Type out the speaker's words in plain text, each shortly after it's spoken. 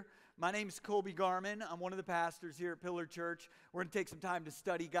My name is Colby Garman. I'm one of the pastors here at Pillar Church. We're going to take some time to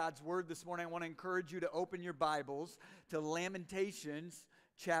study God's Word this morning. I want to encourage you to open your Bibles to Lamentations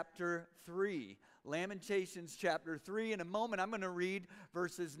chapter 3. Lamentations chapter 3. In a moment, I'm going to read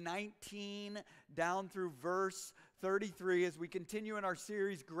verses 19 down through verse 33 as we continue in our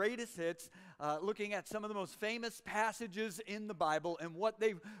series, Greatest Hits, looking at some of the most famous passages in the Bible and what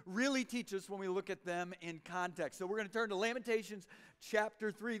they really teach us when we look at them in context. So we're going to turn to Lamentations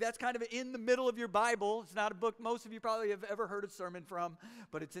chapter 3. That's kind of in the middle of your Bible. It's not a book most of you probably have ever heard a sermon from,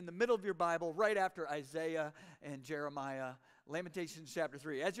 but it's in the middle of your Bible right after Isaiah and Jeremiah. Lamentations chapter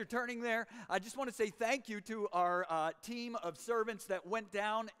 3. As you're turning there, I just want to say thank you to our team of servants that went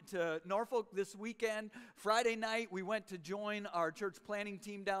down to Norfolk this weekend. Friday night, we went to join our church planning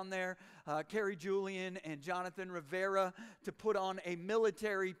team down there, Carrie Julian and Jonathan Rivera, to put on a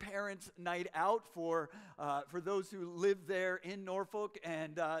military parents' night out for those who live there in Norfolk.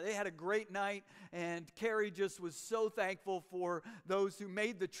 And they had a great night, and Carrie just was so thankful for those who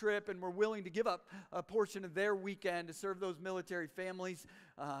made the trip and were willing to give up a portion of their weekend to serve those military families.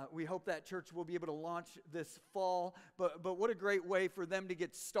 We hope that church will be able to launch this fall, but what a great way for them to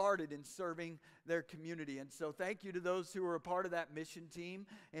get started in serving their community. And so thank you to those who were a part of that mission team.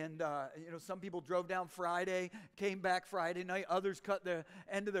 And some people drove down Friday, came back Friday night. Others cut the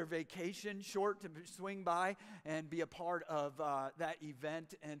end of their vacation short to swing by and be a part of that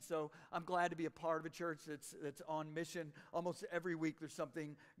event. And so I'm glad to be a part of a church that's on mission. Almost every week there's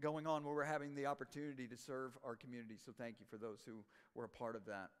something going on where we're having the opportunity to serve our community. So thank you for those who were a part of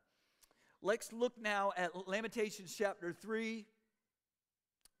that. Let's look now at Lamentations chapter 3,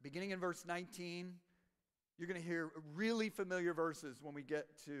 beginning in verse 19. You're going to hear really familiar verses when we get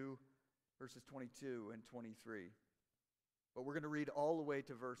to verses 22 and 23. But we're going to read all the way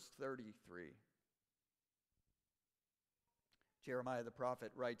to verse 33. Jeremiah the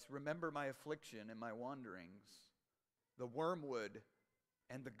prophet writes, "Remember my affliction and my wanderings, the wormwood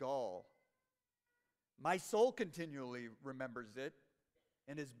and the gall. My soul continually remembers it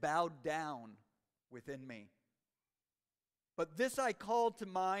and is bowed down within me. But this I call to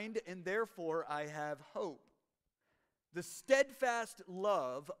mind, and therefore I have hope. The steadfast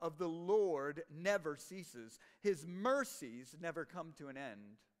love of the Lord never ceases. His mercies never come to an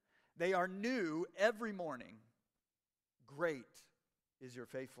end. They are new every morning. Great is your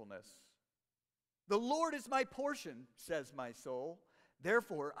faithfulness. The Lord is my portion, says my soul.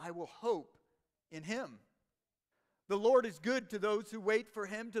 Therefore I will hope in him. The Lord is good to those who wait for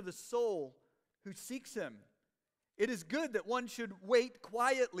him, to the soul who seeks him. It is good that one should wait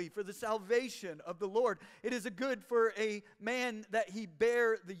quietly for the salvation of the Lord. It is good for a man that he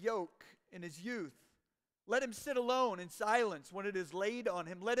bear the yoke in his youth. Let him sit alone in silence when it is laid on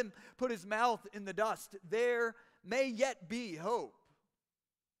him. Let him put his mouth in the dust. There may yet be hope.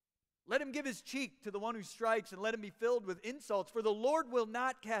 Let him give his cheek to the one who strikes, and let him be filled with insults. For the Lord will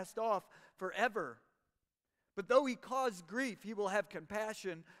not cast off forever. But though he cause grief, he will have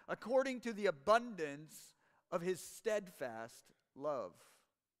compassion according to the abundance of his steadfast love.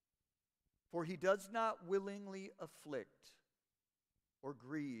 For he does not willingly afflict or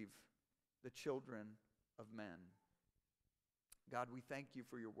grieve the children of men." God, we thank you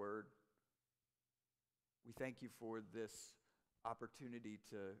for your word. We thank you for this opportunity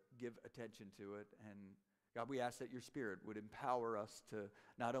to give attention to it. And God, we ask that your Spirit would empower us to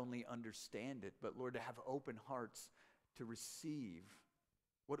not only understand it, but Lord, to have open hearts to receive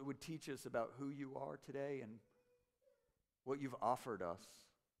what it would teach us about who you are today and what you've offered us,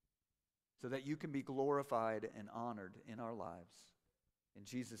 so that you can be glorified and honored in our lives. In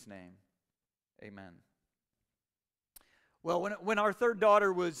Jesus' name, amen. Well, when our third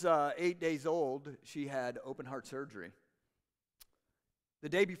daughter was 8 days old, she had open heart surgery. The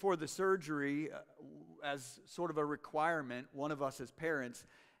day before the surgery, as sort of a requirement, one of us as parents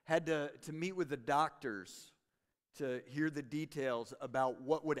had to meet with the doctors to hear the details about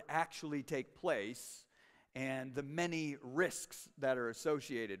what would actually take place and the many risks that are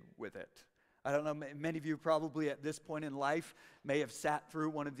associated with it. I don't know, many of you probably at this point in life may have sat through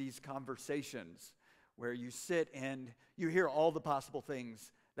one of these conversations where you sit and you hear all the possible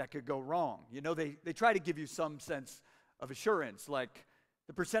things that could go wrong. You know, they try to give you some sense of assurance, like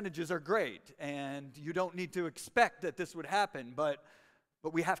the percentages are great and you don't need to expect that this would happen, but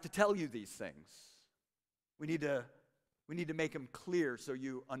we have to tell you these things. We need to make them clear so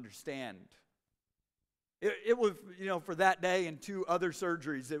you understand. It was, for that day and 2 other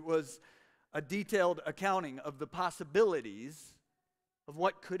surgeries, it was a detailed accounting of the possibilities of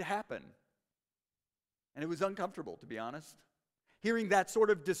what could happen. And it was uncomfortable, to be honest. Hearing that sort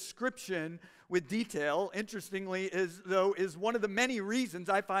of description with detail, interestingly, is one of the many reasons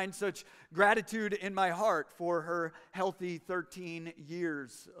I find such gratitude in my heart for her healthy 13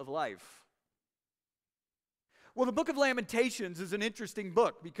 years of life. Well, the book of Lamentations is an interesting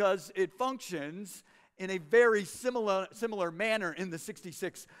book because it functions in a very similar manner in the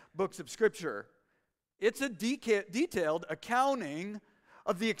 66 books of Scripture. It's a detailed accounting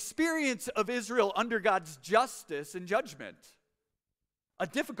of the experience of Israel under God's justice and judgment. A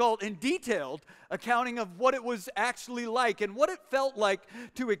difficult and detailed accounting of what it was actually like and what it felt like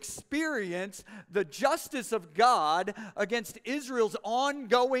to experience the justice of God against Israel's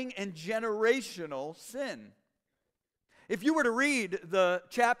ongoing and generational sin. If you were to read the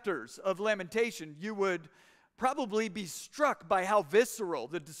chapters of Lamentation, you would probably be struck by how visceral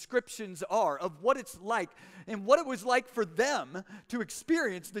the descriptions are of what it's like and what it was like for them to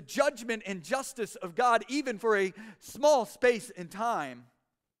experience the judgment and justice of God even for a small space in time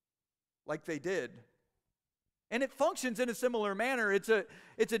like they did. And it functions in a similar manner. It's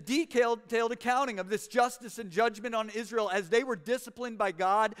a detailed accounting of this justice and judgment on Israel as they were disciplined by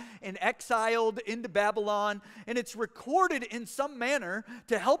God and exiled into Babylon. And it's recorded in some manner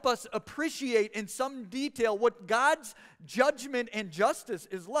to help us appreciate in some detail what God's judgment and justice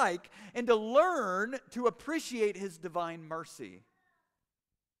is like and to learn to appreciate His divine mercy.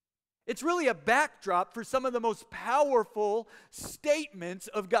 It's really a backdrop for some of the most powerful statements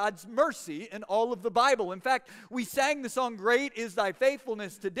of God's mercy in all of the Bible. In fact, we sang the song, "Great is Thy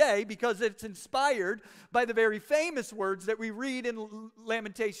Faithfulness," today because it's inspired by the very famous words that we read in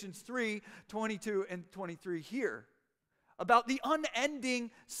Lamentations 3, 22 and 23 here. About the unending,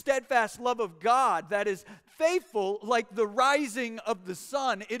 steadfast love of God that is faithful like the rising of the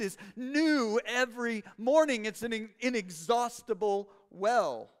sun. It is new every morning. It's an inexhaustible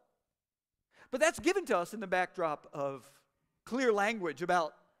well. But that's given to us in the backdrop of clear language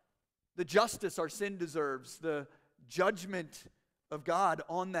about the justice our sin deserves, the judgment of God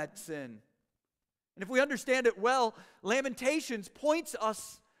on that sin. And if we understand it well, Lamentations points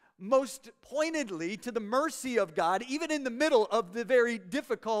us most pointedly to the mercy of God, even in the middle of the very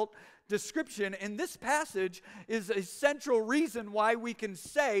difficult description. And this passage is a central reason why we can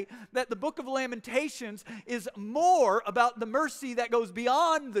say that the book of Lamentations is more about the mercy that goes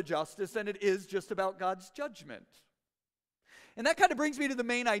beyond the justice than it is just about God's judgment. And that kind of brings me to the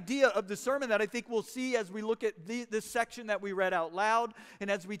main idea of the sermon that I think we'll see as we look at this section that we read out loud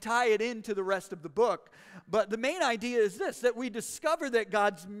and as we tie it into the rest of the book. But the main idea is this, that we discover that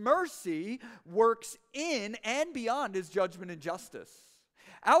God's mercy works in and beyond His judgment and justice.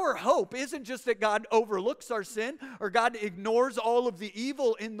 Our hope isn't just that God overlooks our sin or God ignores all of the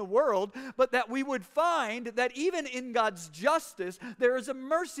evil in the world, but that we would find that even in God's justice, there is a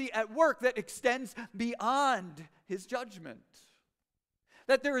mercy at work that extends beyond His judgment.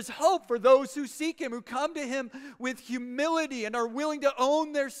 That there is hope for those who seek Him, who come to Him with humility and are willing to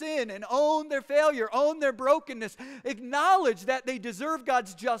own their sin and own their failure, own their brokenness, acknowledge that they deserve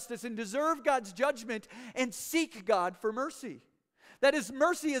God's justice and deserve God's judgment, and seek God for mercy. That His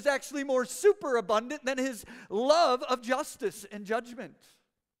mercy is actually more superabundant than His love of justice and judgment.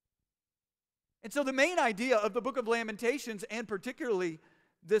 And so the main idea of the book of Lamentations, and particularly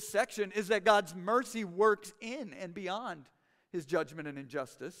this section, is that God's mercy works in and beyond His judgment and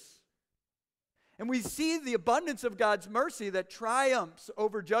injustice. And we see the abundance of God's mercy that triumphs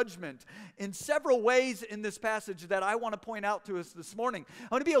over judgment in several ways in this passage that I want to point out to us this morning. I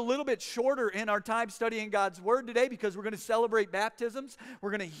want to be a little bit shorter in our time studying God's Word today because we're going to celebrate baptisms. We're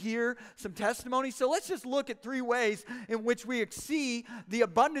going to hear some testimonies. So let's just look at three ways in which we see the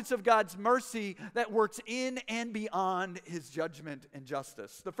abundance of God's mercy that works in and beyond His judgment and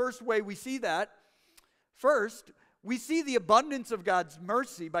justice. The first way we see that, first, we see the abundance of God's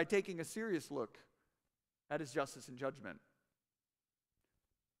mercy by taking a serious look at His justice and judgment.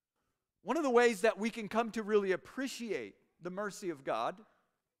 One of the ways that we can come to really appreciate the mercy of God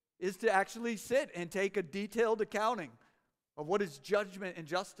is to actually sit and take a detailed accounting of what His judgment and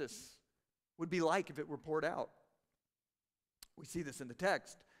justice would be like if it were poured out. We see this in the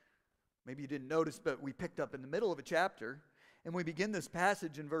text. Maybe you didn't notice, but we picked up in the middle of a chapter, and we begin this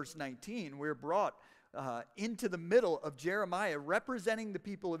passage in verse 19. We're brought into the middle of Jeremiah representing the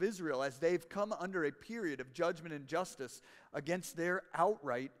people of Israel as they've come under a period of judgment and justice against their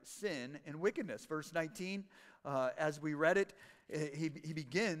outright sin and wickedness. Verse 19, as we read it, he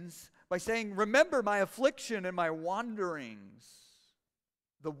begins by saying, "Remember my affliction and my wanderings,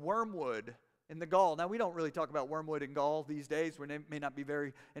 the wormwood and the gall." Now, we don't really talk about wormwood and gall these days. We may not be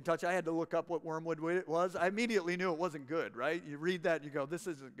very in touch. I had to look up what wormwood was. I immediately knew it wasn't good, right? You read that and you go, this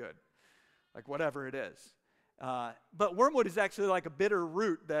isn't good. Like whatever it is. But wormwood is actually like a bitter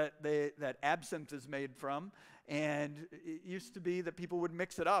root that absinthe is made from. And it used to be that people would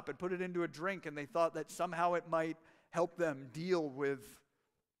mix it up and put it into a drink, and they thought that somehow it might help them deal with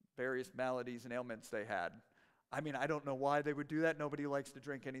various maladies and ailments they had. I mean, I don't know why they would do that. Nobody likes to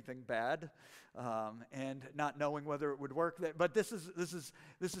drink anything bad, and not knowing whether it would work. But this is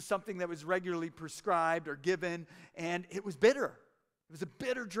something that was regularly prescribed or given, and it was bitter. It was a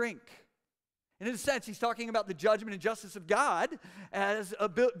bitter drink. And in a sense, he's talking about the judgment and justice of God as a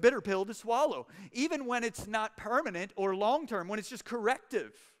bitter pill to swallow, even when it's not permanent or long-term, when it's just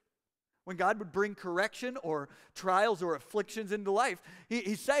corrective. When God would bring correction or trials or afflictions into life,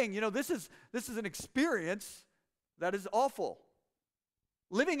 he's saying, this is an experience that is awful.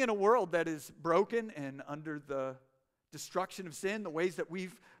 Living in a world that is broken and under the destruction of sin, the ways that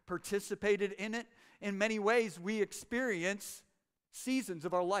we've participated in it, in many ways we experience seasons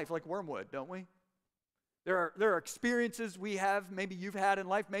of our life like wormwood, don't we? There are experiences we have, maybe you've had in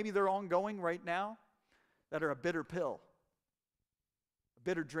life, maybe they're ongoing right now, that are a bitter pill, a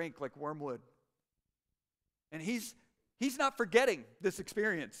bitter drink like wormwood. And he's not forgetting this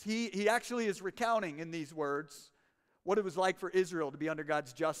experience. He actually is recounting in these words what it was like for Israel to be under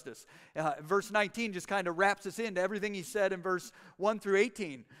God's justice. Verse 19 just kind of wraps us into everything he said in verse 1 through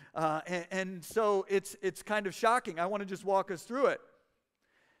 18. And so it's kind of shocking. I want to just walk us through it.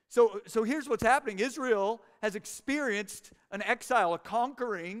 So here's what's happening. Israel has experienced an exile, a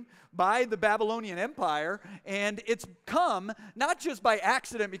conquering by the Babylonian Empire, and it's come not just by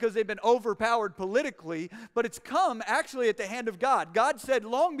accident because they've been overpowered politically, but it's come actually at the hand of God. God said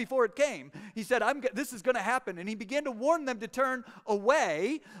long before it came, he said, this is going to happen, and he began to warn them to turn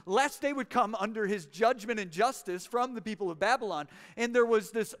away lest they would come under his judgment and justice from the people of Babylon. And there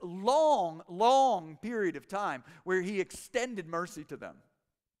was this long, long period of time where he extended mercy to them,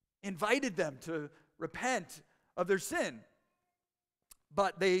 invited them to repent of their sin.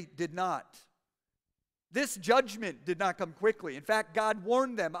 But they did not. This judgment did not come quickly. In fact, God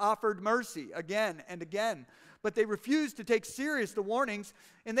warned them, offered mercy again and again. But they refused to take serious the warnings,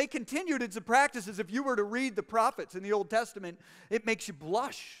 and they continued its practices. If you were to read the prophets in the Old Testament, it makes you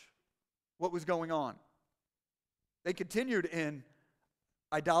blush what was going on. They continued in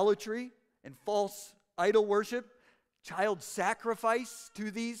idolatry and false idol worship, child sacrifice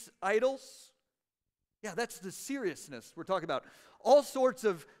to these idols. Yeah, that's the seriousness we're talking about. All sorts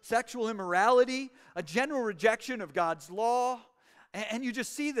of sexual immorality, a general rejection of God's law, and you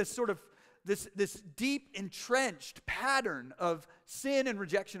just see this sort of this deep entrenched pattern of sin and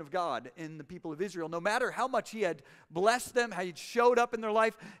rejection of God in the people of Israel. No matter how much he had blessed them, how he'd showed up in their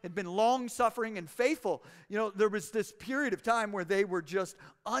life, had been long-suffering and faithful, there was this period of time where they were just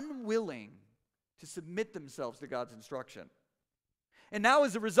unwilling to submit themselves to God's instruction. And now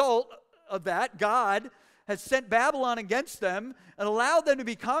as a result of that, God has sent Babylon against them and allowed them to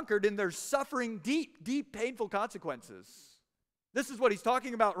be conquered, and they're suffering deep, deep, painful consequences. This is what he's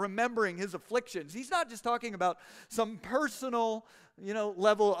talking about, remembering his afflictions. He's not just talking about some personal,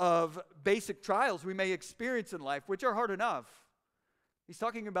 level of basic trials we may experience in life, which are hard enough. He's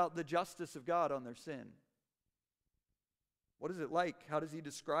talking about the justice of God on their sin. What is it like? How does he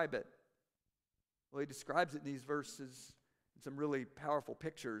describe it? Well, he describes it in these verses in some really powerful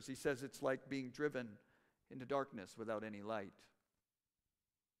pictures. He says it's like being driven into darkness without any light.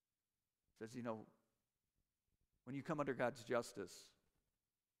 He says, when you come under God's justice,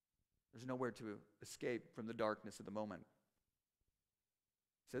 there's nowhere to escape from the darkness of the moment.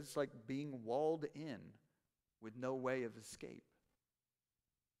 He says it's like being walled in with no way of escape.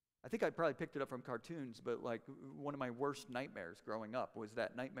 I think I probably picked it up from cartoons, but like one of my worst nightmares growing up was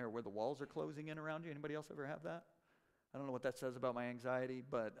that nightmare where the walls are closing in around you. Anybody else ever have that? I don't know what that says about my anxiety,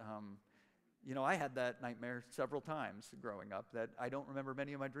 but I had that nightmare several times growing up. That I don't remember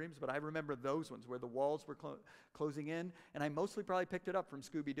many of my dreams, but I remember those ones where the walls were closing in, and I mostly probably picked it up from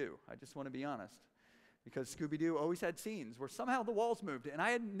Scooby-Doo. I just want to be honest, because Scooby-Doo always had scenes where somehow the walls moved, and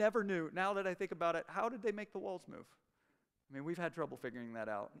I never knew, now that I think about it, how did they make the walls move? I mean, we've had trouble figuring that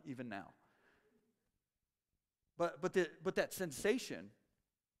out even now. But that sensation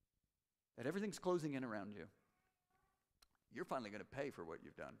that everything's closing in around you, you're finally going to pay for what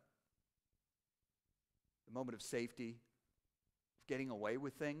you've done. The moment of safety, of getting away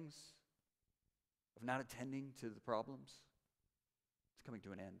with things, of not attending to the problems, it's coming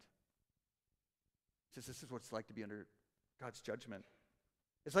to an end. He says this is what it's like to be under God's judgment.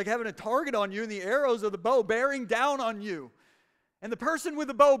 It's like having a target on you and the arrows of the bow bearing down on you. And the person with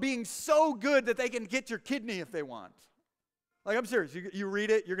the bow being so good that they can get your kidney if they want. Like, I'm serious. You read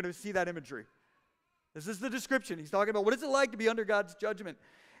it, you're going to see that imagery. This is the description. He's talking about what is it like to be under God's judgment.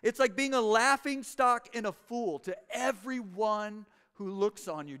 It's like being a laughing stock and a fool to everyone who looks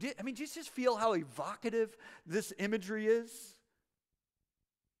on you. Do you just feel how evocative this imagery is?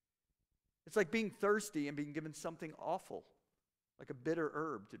 It's like being thirsty and being given something awful, like a bitter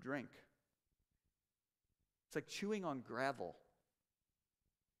herb to drink. It's like chewing on gravel.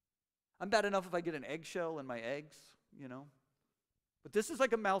 I'm bad enough if I get an eggshell in my eggs, But this is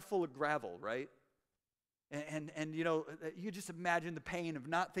like a mouthful of gravel, right? And you just imagine the pain of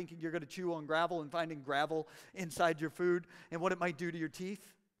not thinking you're going to chew on gravel and finding gravel inside your food and what it might do to your teeth.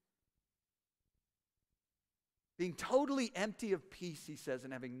 Being totally empty of peace, he says,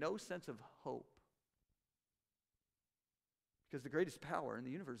 and having no sense of hope. Because the greatest power in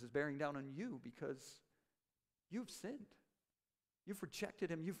the universe is bearing down on you because you've sinned. You've rejected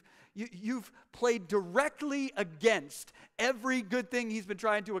him. You've played directly against every good thing he's been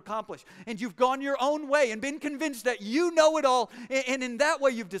trying to accomplish. And you've gone your own way and been convinced that you know it all. And in that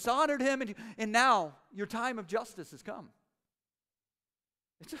way, you've dishonored him. And now your time of justice has come.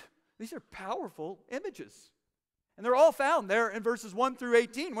 These are powerful images. And they're all found there in verses 1 through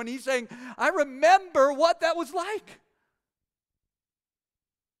 18 when he's saying, I remember what that was like.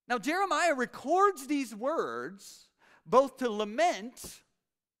 Now, Jeremiah records these words both to lament,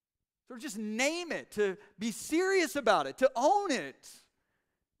 or just name it, to be serious about it, to own it,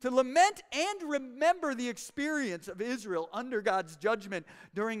 to lament and remember the experience of Israel under God's judgment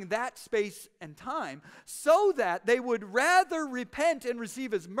during that space and time, so that they would rather repent and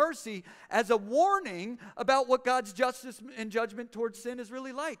receive his mercy as a warning about what God's justice and judgment towards sin is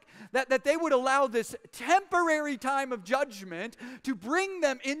really like. That they would allow this temporary time of judgment to bring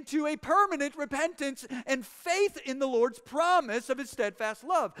them into a permanent repentance and faith in the Lord's promise of his steadfast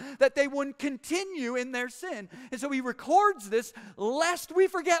love. That they wouldn't continue in their sin. And so he records this lest we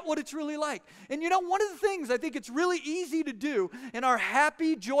forget what it's really like. And one of the things I think it's really easy to do in our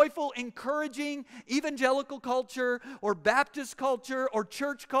happy, joyful, encouraging evangelical culture or Baptist culture or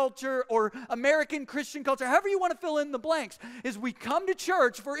church culture or American Christian culture, however you want to fill in the blanks, is we come to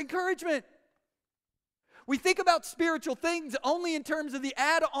church for encouragement. We think about spiritual things only in terms of the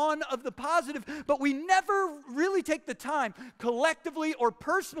add-on of the positive, but we never really take the time collectively or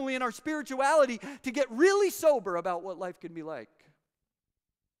personally in our spirituality to get really sober about what life can be like.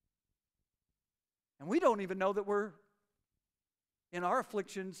 And we don't even know that we're in our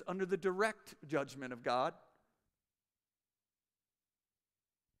afflictions under the direct judgment of God.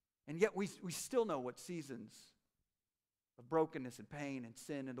 And yet we still know what seasons of brokenness and pain and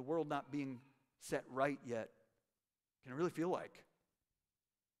sin and the world not being set right yet can really feel like.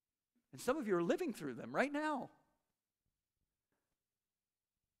 And some of you are living through them right now.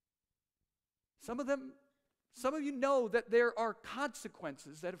 Some of you know that there are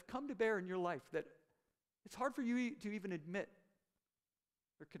consequences that have come to bear in your life that it's hard for you to even admit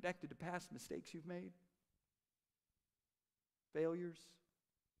they're connected to past mistakes you've made, failures,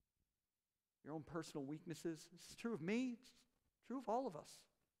 your own personal weaknesses. This is true of me. It's true of all of us.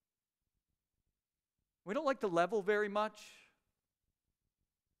 We don't like to level very much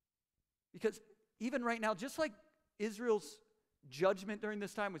because even right now, just like Israel's judgment during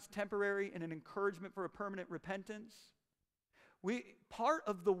this time was temporary and an encouragement for a permanent repentance, part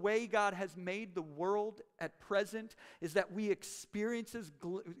of the way God has made the world at present is that we experience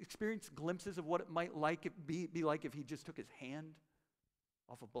glimpses of what it might be like if he just took his hand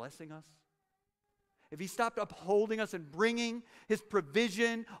off of blessing us. If he stopped upholding us and bringing his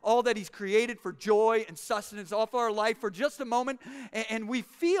provision, all that he's created for joy and sustenance off our life for just a moment, and we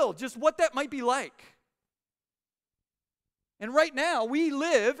feel just what that might be like. And right now, we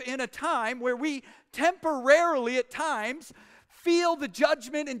live in a time where we temporarily at times feel the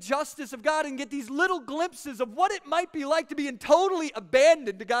judgment and justice of God and get these little glimpses of what it might be like to be totally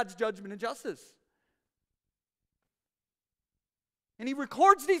abandoned to God's judgment and justice. And he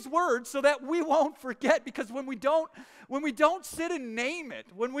records these words so that we won't forget, because when we don't sit and name it,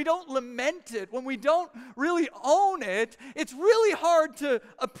 when we don't lament it, when we don't really own it, it's really hard to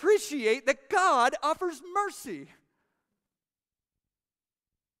appreciate that God offers mercy.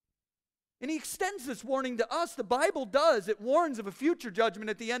 And he extends this warning to us. The Bible does. It warns of a future judgment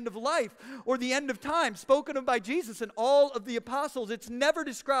at the end of life or the end of time, spoken of by Jesus and all of the apostles. It's never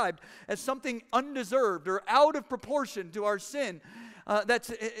described as something undeserved or out of proportion to our sin. That's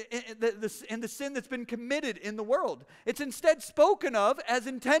the sin that's been committed in the world. It's instead spoken of as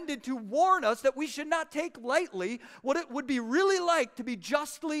intended to warn us that we should not take lightly what it would be really like to be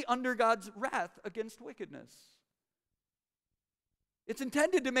justly under God's wrath against wickedness. It's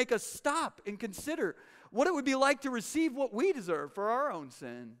intended to make us stop and consider what it would be like to receive what we deserve for our own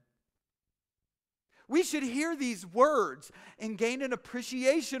sin. we should hear these words and gain an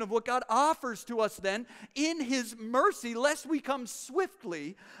appreciation of what God offers to us then in His mercy, lest we come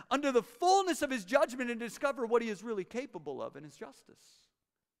swiftly under the fullness of His judgment and discover what He is really capable of in His justice.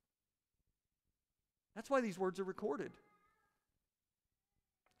 That's why these words are recorded.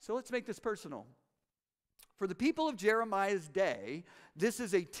 So let's make this personal. For the people of Jeremiah's day, this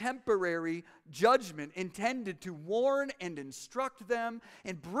is a temporary judgment intended to warn and instruct them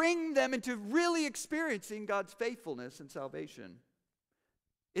and bring them into really experiencing God's faithfulness and salvation.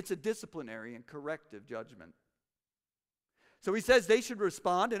 It's a disciplinary and corrective judgment. So he says they should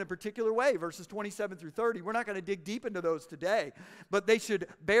respond in a particular way, verses 27 through 30. We're not going to dig deep into those today, but they should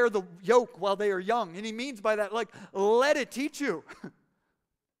bear the yoke while they are young. And he means by that, like, let it teach you.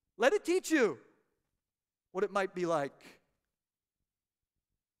 Let it teach you what it might be like.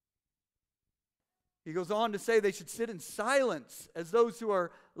 He goes on to say they should sit in silence as those who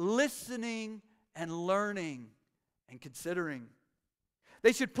are listening and learning and considering.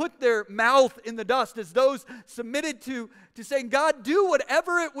 They should put their mouth in the dust as those submitted to saying, God, do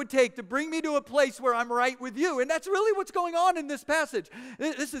whatever it would take to bring me to a place where I'm right with you. And that's really what's going on in this passage.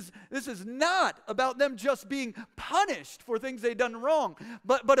 This is not about them just being punished for things they've done wrong,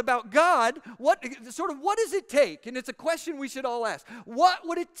 but about God, what does it take? And it's a question we should all ask. What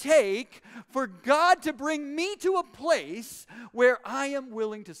would it take for God to bring me to a place where I am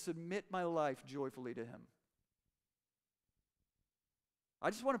willing to submit my life joyfully to Him? I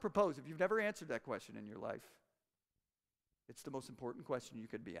just want to propose, if you've never answered that question in your life, it's the most important question you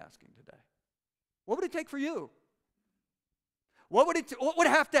could be asking today. What would it take for you? What would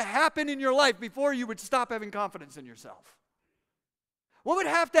have to happen in your life before you would stop having confidence in yourself? What would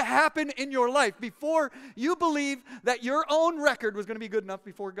have to happen in your life before you believe that your own record was going to be good enough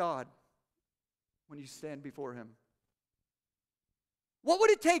before God when you stand before Him? What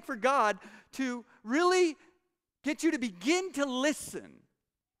would it take for God to really get you to begin to listen?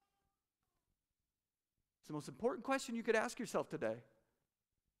 It's the most important question you could ask yourself today.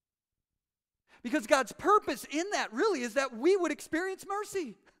 Because God's purpose in that really is that we would experience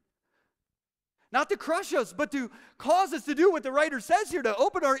mercy. Not to crush us, but to cause us to do what the writer says here, to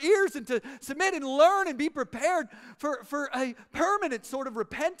open our ears and to submit and learn and be prepared for a permanent sort of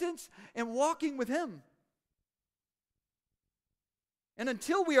repentance and walking with Him. And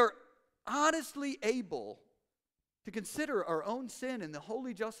until we are honestly able to consider our own sin and the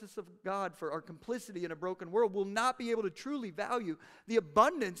holy justice of God for our complicity in a broken world, we'll not be able to truly value the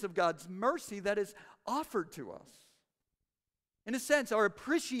abundance of God's mercy that is offered to us. In a sense, our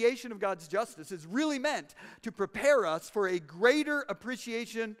appreciation of God's justice is really meant to prepare us for a greater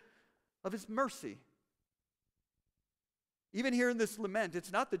appreciation of His mercy. Even here in this lament,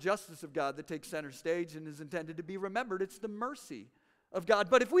 it's not the justice of God that takes center stage and is intended to be remembered. It's the mercy of God.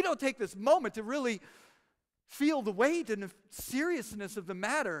 But if we don't take this moment to really feel the weight and the seriousness of the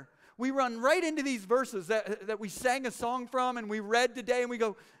matter, we run right into these verses that we sang a song from and we read today, and we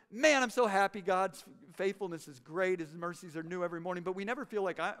go, man, I'm so happy. God's faithfulness is great. His mercies are new every morning. But we never feel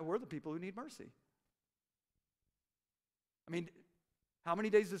like we're the people who need mercy. I mean, how many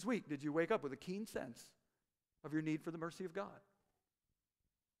days this week did you wake up with a keen sense of your need for the mercy of God?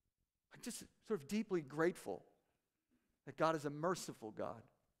 I'm just sort of deeply grateful that God is a merciful God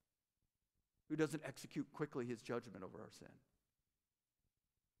who doesn't execute quickly His judgment over our sin.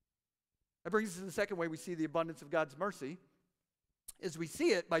 That brings us to the second way we see the abundance of God's mercy, is we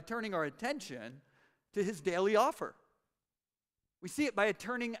see it by turning our attention to His daily offer. We see it by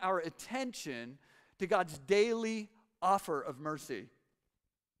turning our attention to God's daily offer of mercy.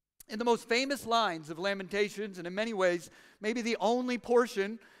 In the most famous lines of Lamentations, and in many ways, maybe the only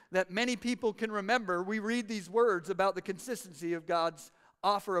portion that many people can remember, we read these words about the consistency of God's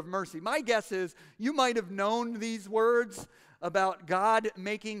offer of mercy. My guess is you might have known these words about God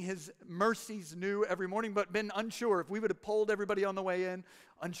making His mercies new every morning, but been unsure. If we would have polled everybody on the way in,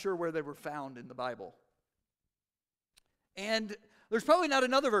 unsure where they were found in the Bible. And there's probably not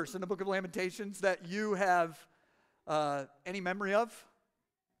another verse in the book of Lamentations that you have any memory of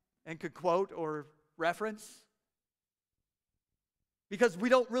and could quote or reference, because we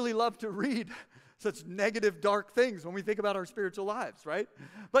don't really love to read such negative, dark things when we think about our spiritual lives, right?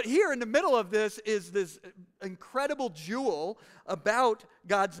 But here in the middle of this is this incredible jewel about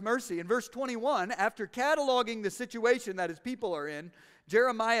God's mercy. In verse 21, after cataloging the situation that His people are in,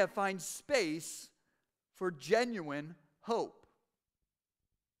 Jeremiah finds space for genuine hope.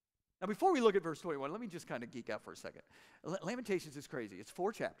 Now, before we look at verse 21, let me just kind of geek out for a second. Lamentations is crazy. It's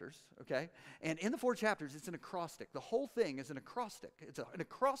 4 chapters, okay? And in the 4 chapters, it's an acrostic. The whole thing is an acrostic. It's an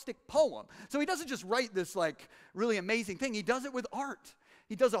acrostic poem. So he doesn't just write this, like, really amazing thing. He does it with art.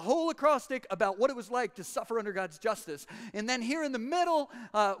 He does a whole acrostic about what it was like to suffer under God's justice. And then here in the middle,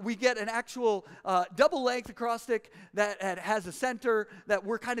 we get an actual double-length acrostic that has a center, that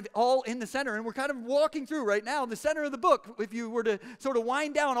we're kind of all in the center. And we're kind of walking through right now in the center of the book. If you were to sort of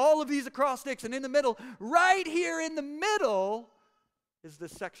wind down all of these acrostics, and in the middle, right here in the middle, is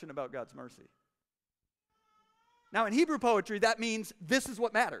this section about God's mercy. Now, in Hebrew poetry, that means this is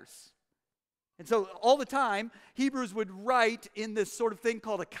what matters. And so all the time, Hebrews would write in this sort of thing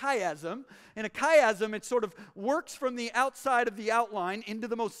called a chiasm. In a chiasm, it sort of works from the outside of the outline into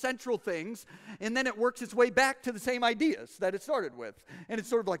the most central things, and then it works its way back to the same ideas that it started with. And it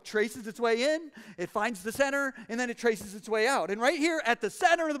sort of like traces its way in, it finds the center, and then it traces its way out. And right here at the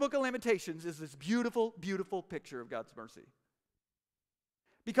center of the book of Lamentations is this beautiful, beautiful picture of God's mercy.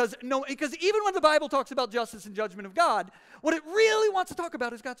 Because even when the Bible talks about justice and judgment of God, what it really wants to talk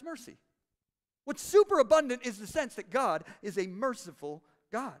about is God's mercy. What's super abundant is the sense that God is a merciful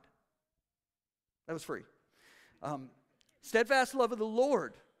God. That was free. Steadfast love of the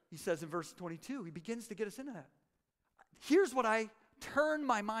Lord, he says in verse 22. He begins to get us into that. Here's what I turn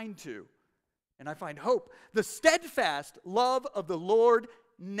my mind to, and I find hope. The steadfast love of the Lord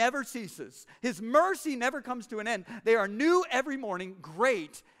never ceases. His mercy never comes to an end. They are new every morning.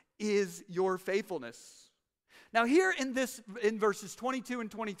 Great is your faithfulness. Now here in verses 22 and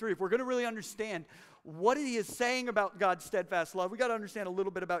 23, if we're going to really understand what he is saying about God's steadfast love, we got to understand a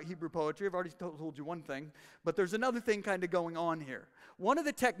little bit about Hebrew poetry. I've already told you one thing, but there's another thing kind of going on here. One of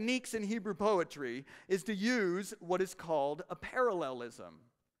the techniques in Hebrew poetry is to use what is called a parallelism.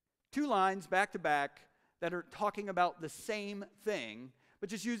 Two lines back to back that are talking about the same thing, but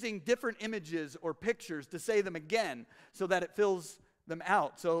just using different images or pictures to say them again so that it fills them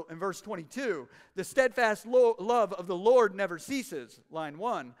out. So in verse 22, the steadfast love of the Lord never ceases, line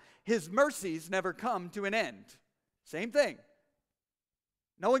 1. His mercies never come to an end. Same thing.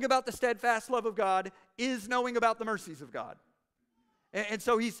 Knowing about the steadfast love of God is knowing about the mercies of God. And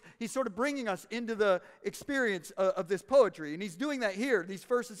so he's sort of bringing us into the experience of this poetry. And he's doing that here. These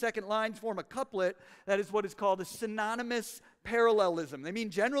first and second lines form a couplet that is what is called a synonymous parallelism. They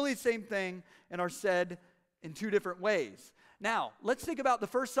mean generally the same thing and are said in two different ways. Now, let's think about the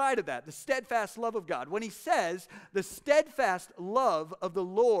first side of that, the steadfast love of God. When he says the steadfast love of the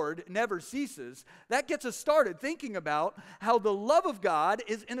Lord never ceases, that gets us started thinking about how the love of God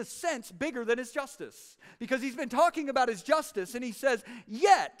is, in a sense, bigger than his justice. Because he's been talking about his justice, and he says,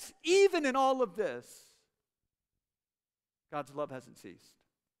 yet, even in all of this, God's love hasn't ceased.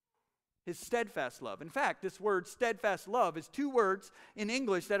 His steadfast love. In fact, this word steadfast love is two words in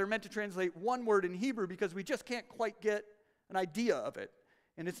English that are meant to translate one word in Hebrew because we just can't quite get an idea of it.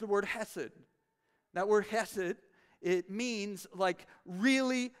 And it's the word hesed. That word hesed, it means like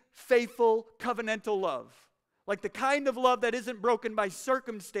really faithful covenantal love. Like the kind of love that isn't broken by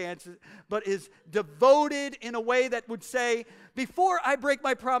circumstances, but is devoted in a way that would say, before I break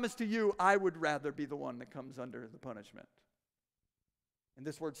my promise to you, I would rather be the one that comes under the punishment. And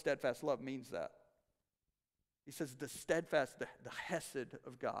this word steadfast love means that. He says the steadfast, the hesed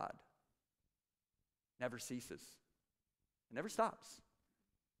of God never ceases. It never stops.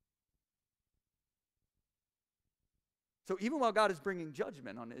 So even while God is bringing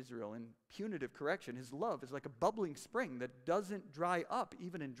judgment on Israel in punitive correction, his love is like a bubbling spring that doesn't dry up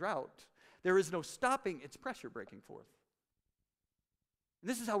even in drought. There is no stopping its pressure breaking forth. And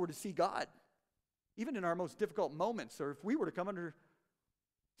this is how we're to see God. Even in our most difficult moments, or if we were to come under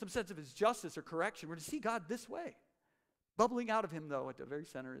some sense of his justice or correction, we're to see God this way. Bubbling out of him, though, at the very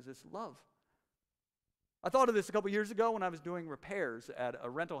center is this love. I thought of this a couple years ago when I was doing repairs at a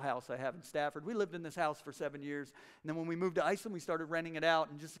rental house I have in Stafford. We lived in this house for 7 years, and then when we moved to Iceland, we started renting it out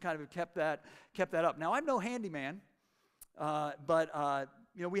and just kind of kept that up. Now, I'm no handyman, but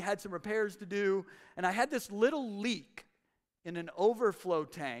we had some repairs to do, and I had this little leak in an overflow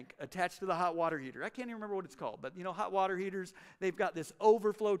tank attached to the hot water heater. I can't even remember what it's called, but hot water heaters, they've got this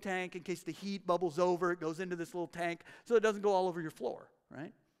overflow tank in case the heat bubbles over. It goes into this little tank so it doesn't go all over your floor,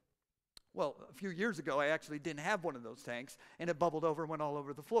 right? Well, a few years ago, I actually didn't have one of those tanks, and it bubbled over and went all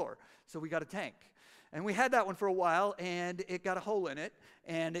over the floor. So we got a tank. And we had that one for a while, and it got a hole in it,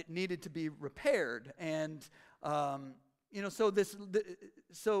 and it needed to be repaired. And,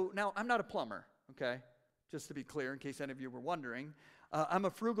 so now I'm not a plumber, okay? Just to be clear, in case any of you were wondering. I'm a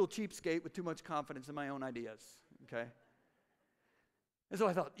frugal cheapskate with too much confidence in my own ideas, okay? And so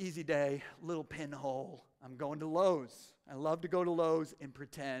I thought, easy day, little pinhole. I'm going to Lowe's. I love to go to Lowe's and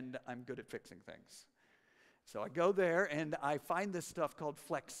pretend I'm good at fixing things. So I go there, and I find this stuff called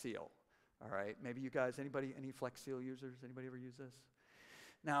Flex Seal. All right, maybe you guys, any Flex Seal users? Anybody ever use this?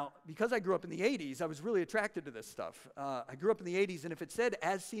 Now, because I grew up in the 80s, I was really attracted to this stuff. I grew up in the 80s, and if it said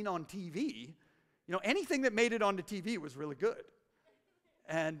as seen on TV, anything that made it onto TV was really good.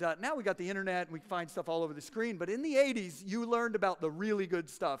 And now we got the internet, and we can find stuff all over the screen. But in the 80s, you learned about the really good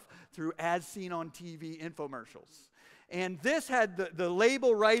stuff through as seen on TV infomercials. And this had the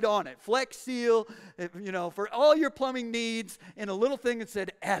label right on it, Flex Seal, for all your plumbing needs, and a little thing that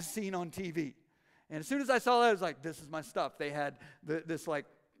said as seen on TV. And as soon as I saw that, I was like, this is my stuff. They had this like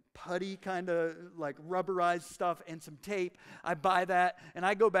putty kind of like rubberized stuff and some tape. I buy that, and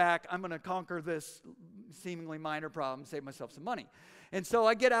I go back. I'm going to conquer this seemingly minor problem, save myself some money. And so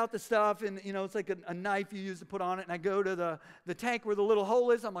I get out the stuff, and it's like a knife you use to put on it, and I go to the tank where the little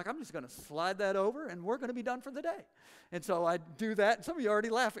hole is. I'm like, I'm just going to slide that over, and we're going to be done for the day. And so I do that, and some of you are already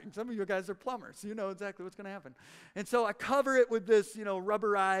laughing. Some of you guys are plumbers. You know exactly what's going to happen. And so I cover it with this,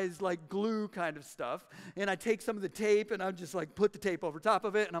 rubberized, like glue kind of stuff, and I take some of the tape, and I just like put the tape over top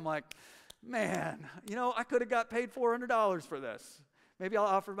of it, and I'm like, man, I could have got paid $400 for this. Maybe I'll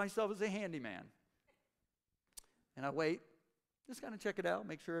offer myself as a handyman. And I wait. Just kind of check it out,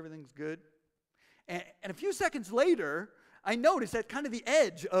 make sure everything's good. And a few seconds later, I notice at kind of the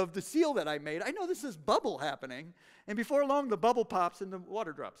edge of the seal that I made, I know this is bubble happening, and before long, the bubble pops and the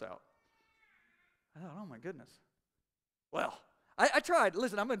water drops out. I thought, oh my goodness. Well, I tried.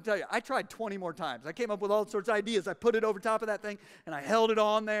 Listen, I'm going to tell you, I tried 20 more times. I came up with all sorts of ideas. I put it over top of that thing, and I held it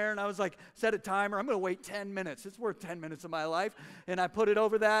on there, and I was like, set a timer. I'm going to wait 10 minutes. It's worth 10 minutes of my life. And I put it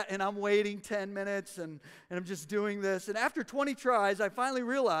over that, and I'm waiting 10 minutes, and I'm just doing this. And after 20 tries, I finally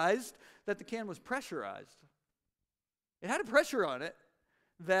realized that the can was pressurized. It had a pressure on it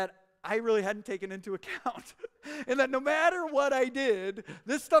that I really hadn't taken into account. And that no matter what I did,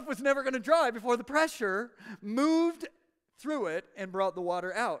 this stuff was never going to dry before the pressure moved through it and brought the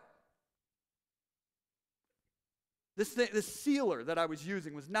water out. This sealer that I was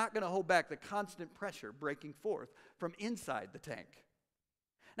using was not going to hold back the constant pressure breaking forth from inside the tank.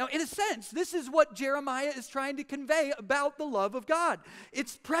 Now, in a sense, this is what Jeremiah is trying to convey about the love of God.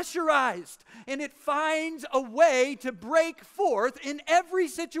 It's pressurized, and it finds a way to break forth in every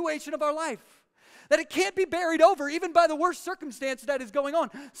situation of our life. That it can't be buried over even by the worst circumstance that is going on.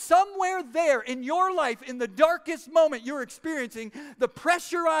 Somewhere there in your life, in the darkest moment you're experiencing, the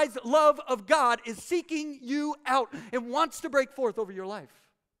pressurized love of God is seeking you out and wants to break forth over your life.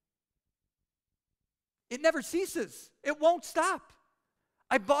 It never ceases. It won't stop.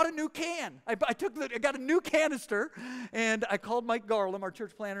 I bought a new can. I got a new canister, and I called Mike Garland, our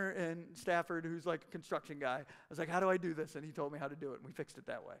church planner in Stafford, who's like a construction guy. I was like, how do I do this? And he told me how to do it, and we fixed it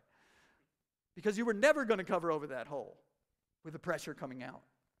that way. Because you were never going to cover over that hole with the pressure coming out.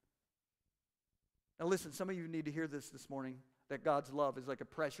 Now listen, some of you need to hear this morning, that God's love is like a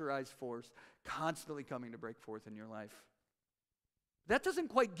pressurized force constantly coming to break forth in your life. That doesn't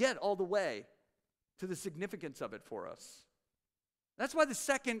quite get all the way to the significance of it for us. That's why the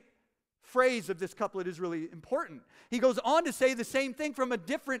second phrase of this couplet is really important. He goes on to say the same thing from a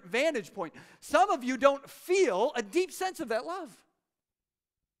different vantage point. Some of you don't feel a deep sense of that love.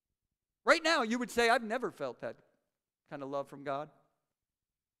 Right now, you would say, I've never felt that kind of love from God.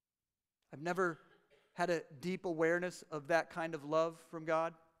 I've never had a deep awareness of that kind of love from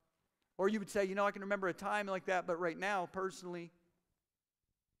God. Or you would say, I can remember a time like that, but right now, personally,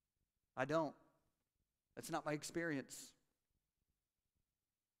 I don't. That's not my experience.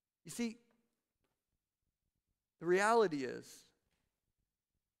 You see, the reality is,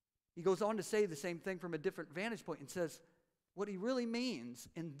 he goes on to say the same thing from a different vantage point and says, what he really means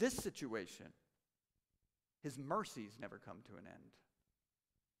in this situation, his mercies never come to an end.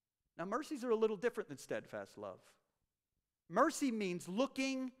 Now, mercies are a little different than steadfast love. Mercy means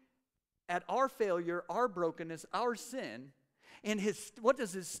looking at our failure, our brokenness, our sin, and what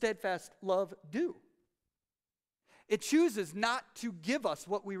does his steadfast love do? It chooses not to give us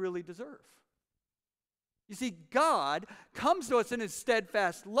what we really deserve. You see, God comes to us in his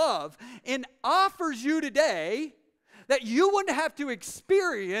steadfast love and offers you today that you wouldn't have to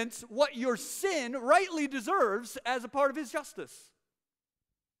experience what your sin rightly deserves as a part of his justice.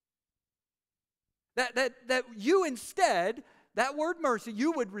 That you instead, that word mercy,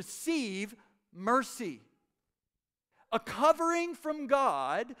 you would receive mercy. A covering from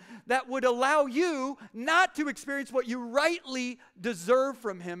God that would allow you not to experience what you rightly deserve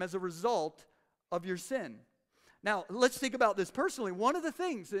from him as a result of your sin. Now, let's think about this personally. One of the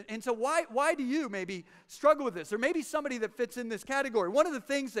things, and so why do you maybe struggle with this? Or maybe somebody that fits in this category. One of the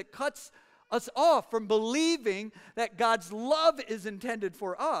things that cuts us off from believing that God's love is intended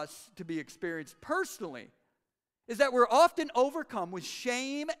for us to be experienced personally is that we're often overcome with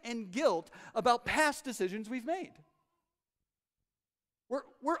shame and guilt about past decisions we've made.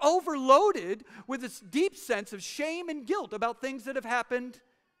 We're overloaded with this deep sense of shame and guilt about things that have happened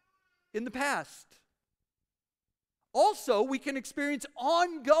in the past. Also, we can experience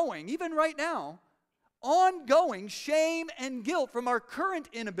ongoing, even right now, ongoing shame and guilt from our current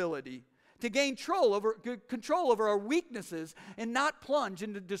inability to gain control over our weaknesses and not plunge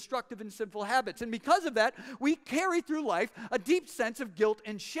into destructive and sinful habits. And because of that, we carry through life a deep sense of guilt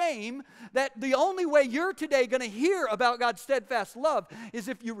and shame that the only way you're today going to hear about God's steadfast love is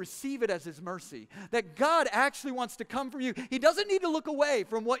if you receive it as His mercy. That God actually wants to come for you. He doesn't need to look away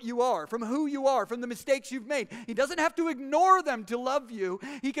from what you are, from who you are, from the mistakes you've made. He doesn't have to ignore them to love you.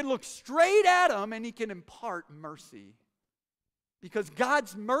 He can look straight at them and He can impart mercy. Because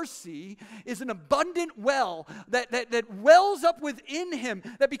God's mercy is an abundant well that wells up within Him,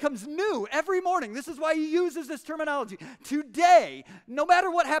 that becomes new every morning. This is why He uses this terminology. Today, no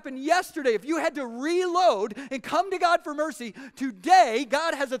matter what happened yesterday, if you had to reload and come to God for mercy, today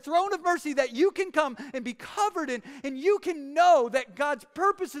God has a throne of mercy that you can come and be covered in, and you can know that God's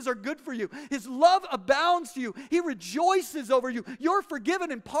purposes are good for you. His love abounds to you. He rejoices over you. You're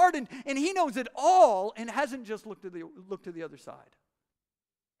forgiven and pardoned, and He knows it all and hasn't just looked to the other side.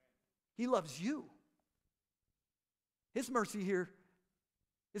 He loves you. His mercy here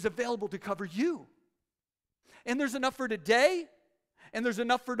is available to cover you. And there's enough for today, and there's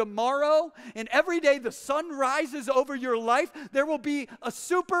enough for tomorrow, and every day the sun rises over your life, there will be a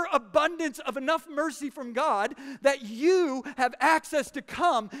superabundance of enough mercy from God that you have access to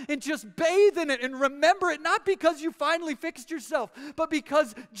come and just bathe in it and remember it, not because you finally fixed yourself, but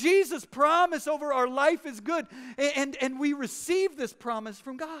because Jesus' promise over our life is good, and we receive this promise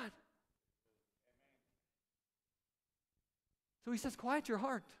from God. So He says, quiet your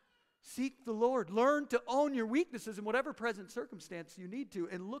heart. Seek the Lord. Learn to own your weaknesses in whatever present circumstance you need to,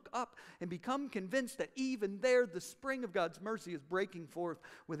 and look up and become convinced that even there the spring of God's mercy is breaking forth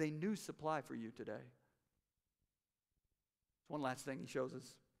with a new supply for you today. One last thing He shows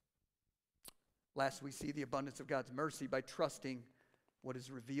us. Last, we see the abundance of God's mercy by trusting what is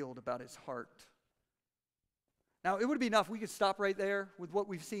revealed about His heart. Now, it would be enough. We could stop right there with what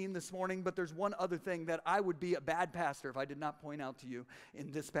we've seen this morning, but there's one other thing that I would be a bad pastor if I did not point out to you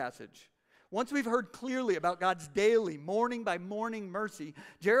in this passage. Once we've heard clearly about God's daily, morning by morning mercy,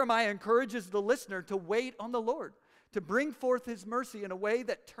 Jeremiah encourages the listener to wait on the Lord, to bring forth His mercy in a way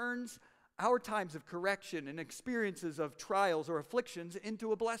that turns our times of correction and experiences of trials or afflictions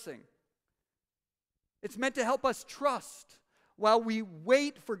into a blessing. It's meant to help us trust while we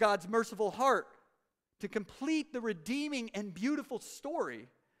wait for God's merciful heart to complete the redeeming and beautiful story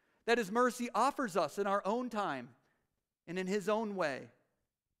that His mercy offers us in our own time and in His own way.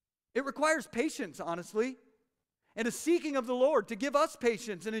 It requires patience, honestly, and a seeking of the Lord to give us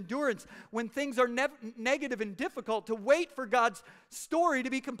patience and endurance when things are negative and difficult, to wait for God's story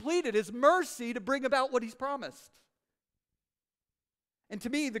to be completed, His mercy to bring about what He's promised. And to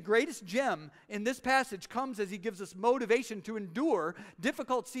me, the greatest gem in this passage comes as He gives us motivation to endure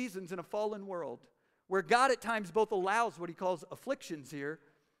difficult seasons in a fallen world, where God at times both allows what He calls afflictions here,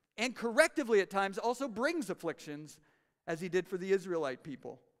 and correctively at times also brings afflictions, as He did for the Israelite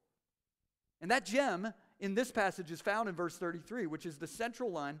people. And that gem in this passage is found in verse 33, which is the central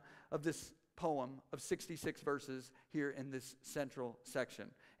line of this poem of 66 verses here in this central section.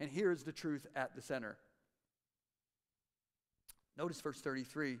 And here is the truth at the center. Notice verse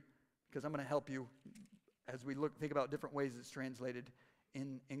 33, because I'm going to help you as we think about different ways it's translated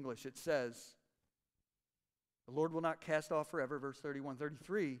in English. It says, the Lord will not cast off forever, verse 31,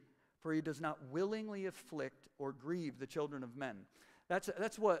 33, for He does not willingly afflict or grieve the children of men.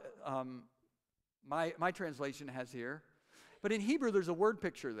 That's what my translation has here. But in Hebrew, there's a word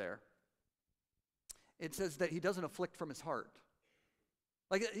picture there. It says that He doesn't afflict from His heart.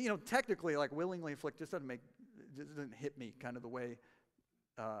 Like, technically, like willingly afflict just doesn't hit me kind of the way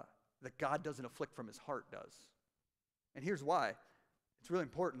that God doesn't afflict from His heart does. And here's why. It's really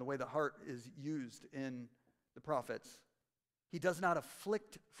important the way the heart is used in the prophets. He does not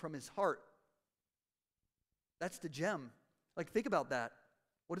afflict from His heart. That's the gem. Like, think about that.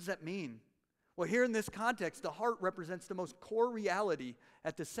 What does that mean? Well, here in this context, the heart represents the most core reality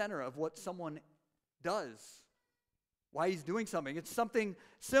at the center of what someone does, why he's doing something. It's something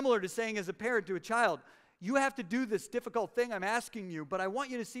similar to saying as a parent to a child, you have to do this difficult thing I'm asking you, but I want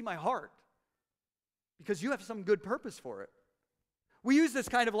you to see my heart because you have some good purpose for it. We use this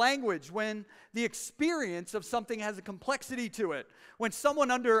kind of language when the experience of something has a complexity to it, when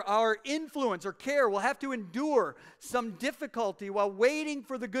someone under our influence or care will have to endure some difficulty while waiting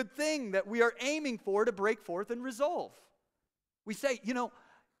for the good thing that we are aiming for to break forth and resolve. We say,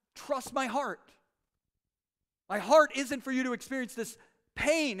 trust my heart. My heart isn't for you to experience this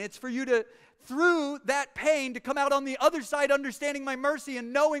pain. It's for you to, through that pain, to come out on the other side understanding my mercy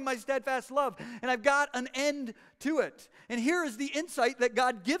and knowing my steadfast love. And I've got an end to it. And here is the insight that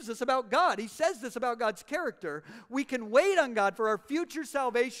God gives us about God. He says this about God's character. We can wait on God for our future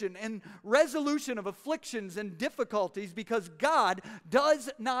salvation and resolution of afflictions and difficulties because God does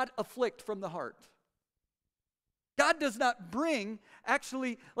not afflict from the heart. God does not bring,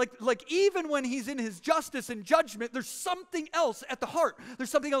 actually, like even when he's in his justice and judgment, there's something else at the heart. There's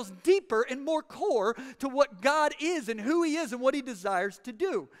something else deeper and more core to what God is and who he is and what he desires to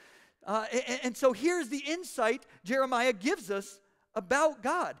do. And so here's the insight Jeremiah gives us about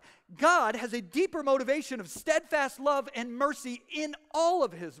God. God has a deeper motivation of steadfast love and mercy in all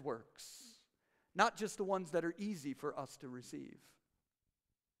of his works, not just the ones that are easy for us to receive,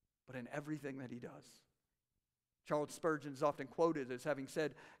 but in everything that he does. Charles Spurgeon is often quoted as having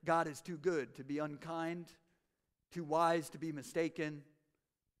said, God is too good to be unkind, too wise to be mistaken.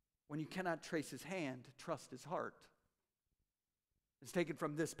 When you cannot trace his hand, trust his heart. It's taken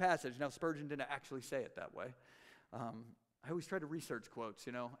from this passage. Now, Spurgeon didn't actually say it that way. I always try to research quotes,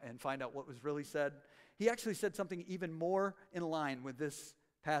 and find out what was really said. He actually said something even more in line with this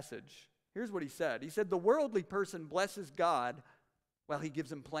passage. Here's what he said. He said, the worldly person blesses God while he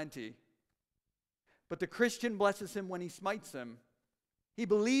gives him plenty. But the Christian blesses him when he smites him. He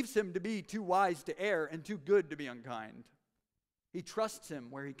believes him to be too wise to err and too good to be unkind. He trusts him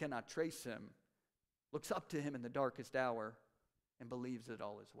where he cannot trace him, looks up to him in the darkest hour, and believes it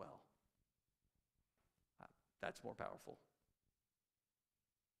all is well. That's more powerful.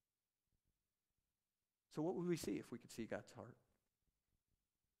 So what would we see if we could see God's heart?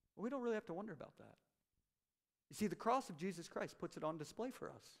 Well, we don't really have to wonder about that. You see, the cross of Jesus Christ puts it on display for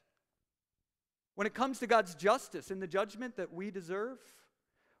us. When it comes to God's justice and the judgment that we deserve,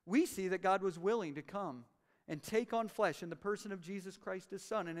 we see that God was willing to come and take on flesh in the person of Jesus Christ, his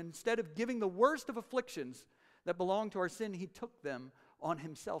Son. And instead of giving the worst of afflictions that belong to our sin, he took them on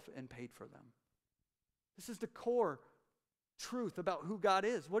himself and paid for them. This is the core truth about who God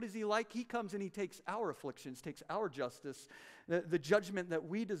is. What is he like? He comes and he takes our afflictions, takes our justice, the judgment that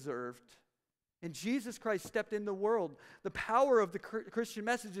we deserved. And Jesus Christ stepped in the world. The power of the Christian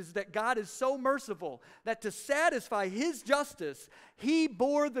message is that God is so merciful that to satisfy his justice, he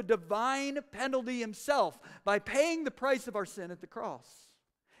bore the divine penalty himself by paying the price of our sin at the cross.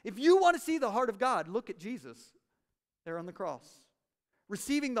 If you want to see the heart of God, look at Jesus there on the cross,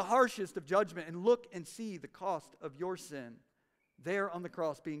 receiving the harshest of judgment, and look and see the cost of your sin there on the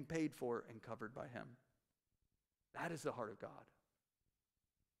cross being paid for and covered by him. That is the heart of God.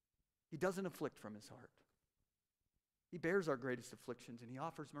 He doesn't afflict from his heart. He bears our greatest afflictions and he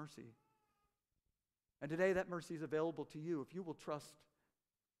offers mercy. And today that mercy is available to you if you will trust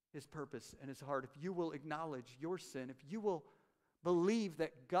his purpose and his heart, if you will acknowledge your sin, if you will believe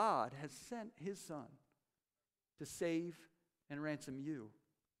that God has sent his Son to save and ransom you.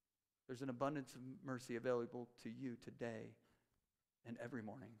 There's an abundance of mercy available to you today and every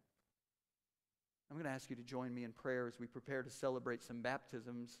morning. I'm going to ask you to join me in prayer as we prepare to celebrate some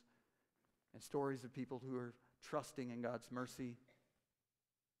baptisms and stories of people who are trusting in God's mercy.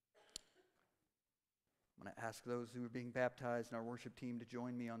 I'm going to ask those who are being baptized and our worship team to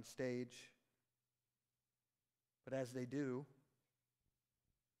join me on stage. But as they do,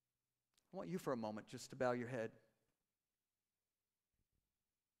 I want you for a moment just to bow your head,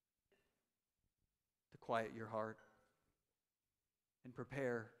 to quiet your heart, and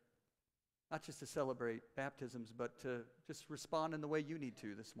prepare not just to celebrate baptisms, but to just respond in the way you need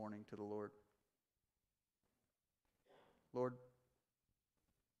to this morning to the Lord. Lord,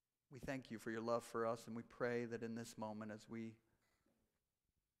 we thank you for your love for us, and we pray that in this moment as we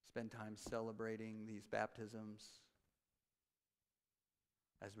spend time celebrating these baptisms,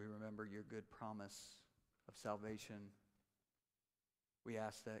 as we remember your good promise of salvation, we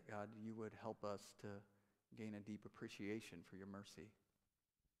ask that, God, you would help us to gain a deep appreciation for your mercy.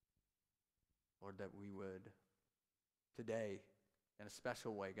 Lord, that we would today, in a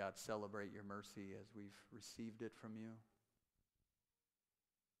special way, God, celebrate your mercy as we've received it from you.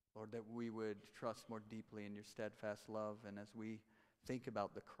 Lord, that we would trust more deeply in your steadfast love, and as we think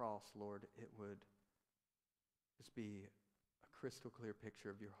about the cross, Lord, it would just be a crystal clear picture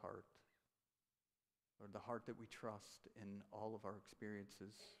of your heart. Lord, the heart that we trust in all of our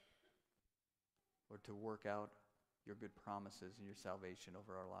experiences. Lord, to work out your good promises and your salvation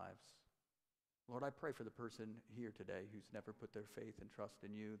over our lives. Lord, I pray for the person here today who's never put their faith and trust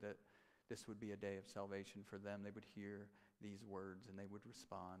in you, that this would be a day of salvation for them. They would hear these words and they would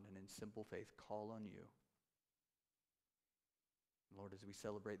respond and in simple faith call on you. Lord, as we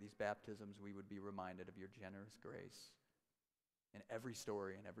celebrate these baptisms, we would be reminded of your generous grace in every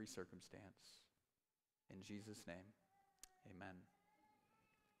story, in every circumstance. In Jesus' name, amen.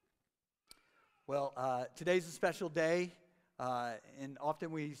 Well, today's a special day, and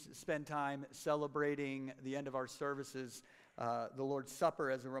often we spend time celebrating the end of our services, the Lord's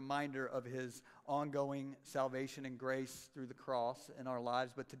Supper, as a reminder of his ongoing salvation and grace through the cross in our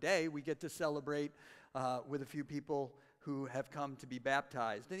lives. But today we get to celebrate with a few people who have come to be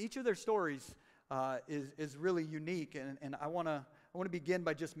baptized. And each of their stories is really unique, and I want to begin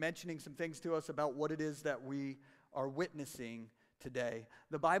by just mentioning some things to us about what it is that we are witnessing today.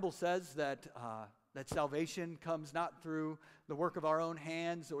 The Bible says that salvation comes not through the work of our own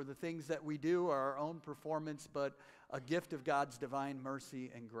hands or the things that we do or our own performance, but a gift of God's divine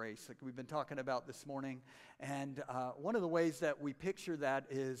mercy and grace, like we've been talking about this morning. And one of the ways that we picture that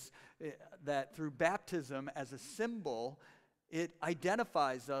is that through baptism as a symbol, it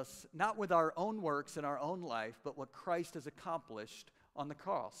identifies us not with our own works in our own life, but what Christ has accomplished on the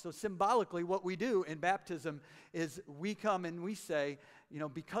cross. So symbolically, what we do in baptism is we come and we say,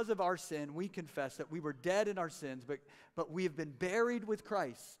 because of our sin, we confess that we were dead in our sins, but we have been buried with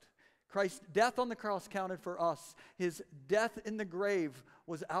Christ. Christ's death on the cross counted for us. His death in the grave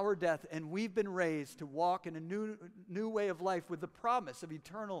was our death, and we've been raised to walk in a new way of life with the promise of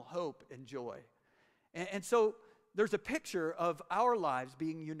eternal hope and joy. And so there's a picture of our lives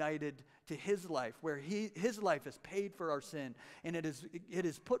being united to his life, where his life has paid for our sin, and it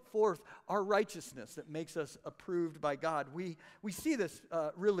is put forth our righteousness that makes us approved by God. We see this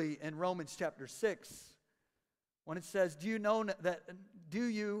really in Romans chapter 6, when it says, do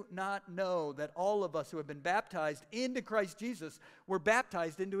you not know that all of us who have been baptized into Christ Jesus were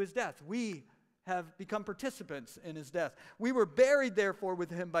baptized into his death? We have become participants in his death. We were buried, therefore,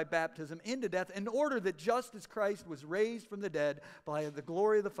 with him by baptism into death, in order that just as Christ was raised from the dead by the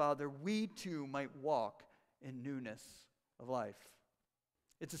glory of the Father, we too might walk in newness of life.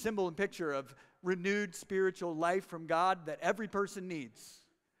 It's a symbol and picture of renewed spiritual life from God that every person needs.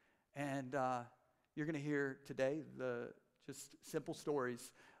 And you're going to hear today the just simple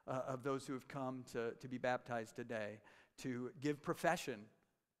stories of those who have come to be baptized today, to give profession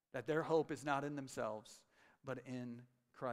that their hope is not in themselves, but in